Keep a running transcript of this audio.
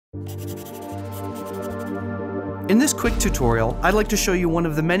In this quick tutorial, I'd like to show you one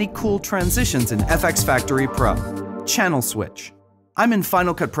of the many cool transitions in FxFactory Pro, Channel Switch. I'm in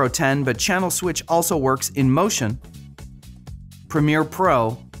Final Cut Pro 10, but Channel Switch also works in Motion, Premiere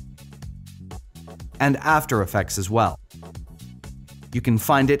Pro, and After Effects as well. You can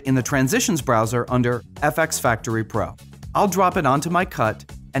find it in the Transitions browser under FxFactory Pro. I'll drop it onto my cut,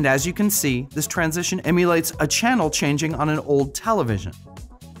 and as you can see, this transition emulates a channel changing on an old television.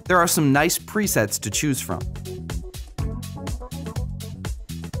 There are some nice presets to choose from.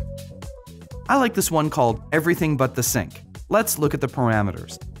 I like this one called Everything But the Sync. Let's look at the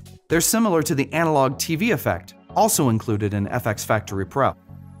parameters. They're similar to the analog TV effect, also included in FxFactory Pro.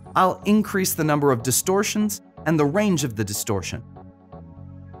 I'll increase the number of distortions and the range of the distortion.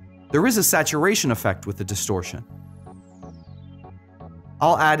 There is a saturation effect with the distortion.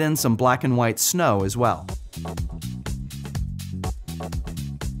 I'll add in some black and white snow as well.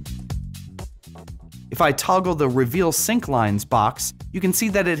 If I toggle the Reveal Sync Lines box, you can see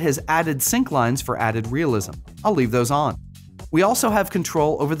that it has added sync lines for added realism. I'll leave those on. We also have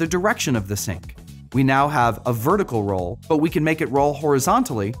control over the direction of the sync. We now have a vertical roll, but we can make it roll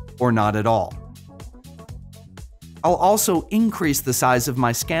horizontally or not at all. I'll also increase the size of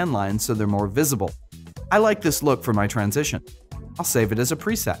my scan lines so they're more visible. I like this look for my transition. I'll save it as a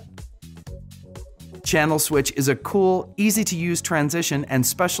preset. Channel Switch is a cool, easy-to-use transition and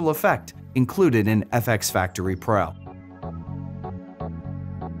special effect included in FxFactory Pro.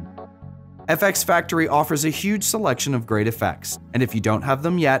 FxFactory offers a huge selection of great effects, and if you don't have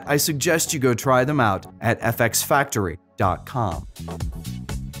them yet, I suggest you go try them out at FxFactory.com.